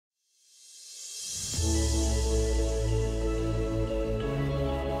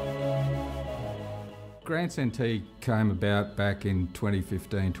Grants NT came about back in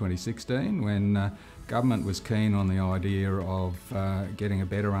 2015-2016 when government was keen on the idea of getting a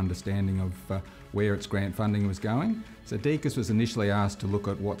better understanding of where its grant funding was going. So DECUS was initially asked to look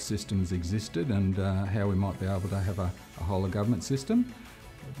at what systems existed and how we might be able to have a whole of government system.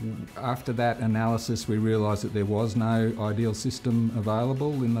 After that analysis, we realised that there was no ideal system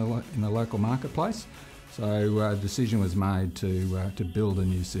available in the local marketplace, so a decision was made to build a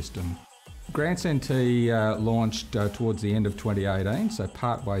new system. Grants NT launched towards the end of 2018, so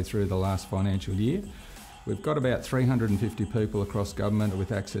partway through the last financial year. We've got about 350 people across government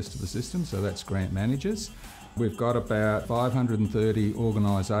with access to the system, so that's grant managers. We've got about 530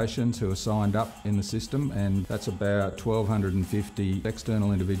 organisations who are signed up in the system, and that's about 1,250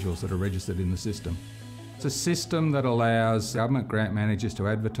 external individuals that are registered in the system. It's a system that allows government grant managers to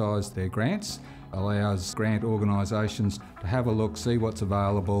advertise their grants, allows grant organisations to have a look, see what's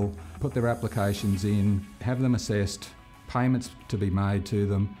available, put their applications in, have them assessed, payments to be made to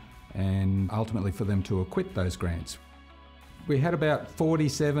them, and ultimately for them to acquit those grants. We had about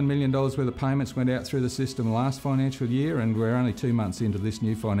 $47 million worth of payments went out through the system last financial year, and we're only 2 months into this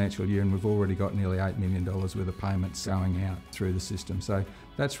new financial year and we've already got nearly $8 million worth of payments going out through the system. So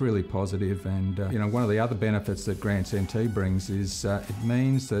that's really positive, and one of the other benefits that Grants NT brings is it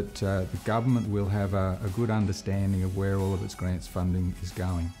means that the government will have a good understanding of where all of its grants funding is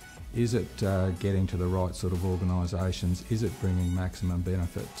going. Is it getting to the right sort of organisations? Is it bringing maximum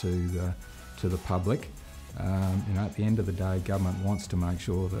benefit to the public? At the end of the day, government wants to make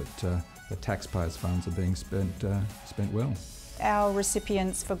sure that the taxpayers' funds are being spent well. Our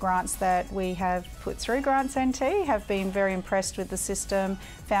recipients for grants that we have put through Grants NT have been very impressed with the system,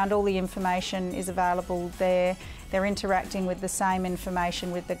 found all the information is available there. They're interacting with the same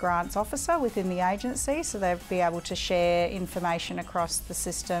information with the grants officer within the agency, so they'll be able to share information across the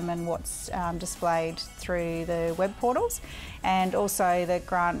system and what's displayed through the web portals. And also the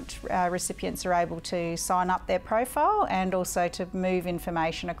grant recipients are able to sign up their profile and also to move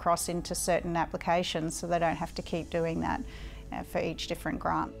information across into certain applications, so they don't have to keep doing that for each different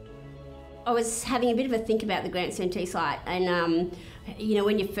grant. I was having a bit of a think about the Grants NT site, and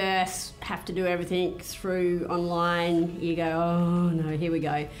when you first have to do everything through online, you go, oh no, here we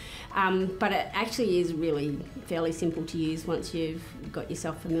go. But it actually is really fairly simple to use once you've got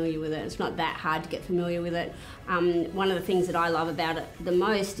yourself familiar with it. It's not that hard to get familiar with it. One of the things that I love about it the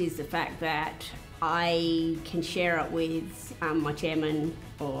most is the fact that I can share it with my chairman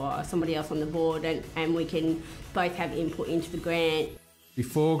or somebody else on the board, and we can both have input into the grant.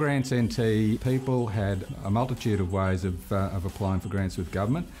 Before Grants NT, people had a multitude of ways of applying for grants with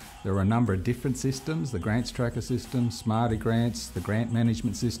government. There were a number of different systems: the Grants Tracker system, Smarty Grants, the grant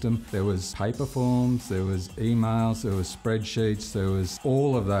management system. There was paper forms, there was emails, there was spreadsheets, there was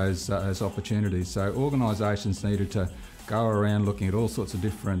all of those as opportunities. So organisations needed to go around looking at all sorts of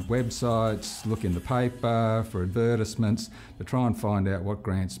different websites, look in the paper for advertisements, to try and find out what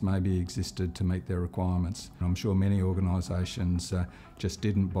grants maybe existed to meet their requirements. And I'm sure many organisations just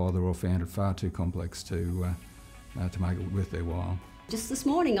didn't bother or found it far too complex to make it worth their while. Just this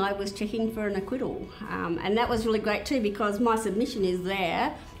morning I was checking for an acquittal, and that was really great too, because my submission is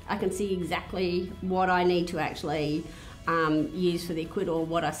there. I can see exactly what I need to actually use for the acquittal,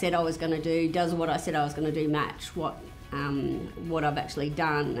 what I said I was going to do. Does what I said I was going to do match what I've actually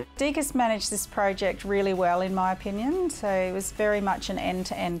done? DECUS managed this project really well, in my opinion. So it was very much an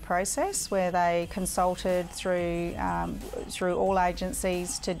end-to-end process where they consulted through all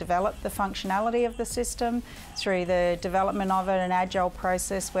agencies to develop the functionality of the system, through the development of it, an agile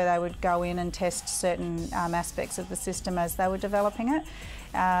process where they would go in and test certain aspects of the system as they were developing it.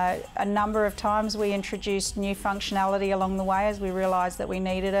 A number of times we introduced new functionality along the way as we realised that we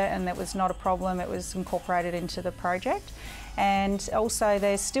needed it, and that was not a problem, it was incorporated into the project. And also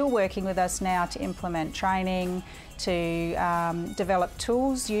they're still working with us now to implement training, to develop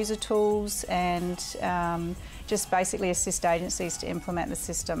tools, user tools, and just basically assist agencies to implement the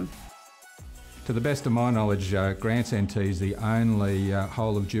system. To the best of my knowledge, Grants NT is the only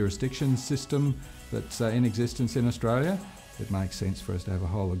whole of jurisdiction system that's in existence in Australia. It makes sense for us to have a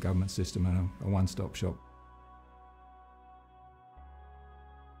whole of government system and a one-stop shop.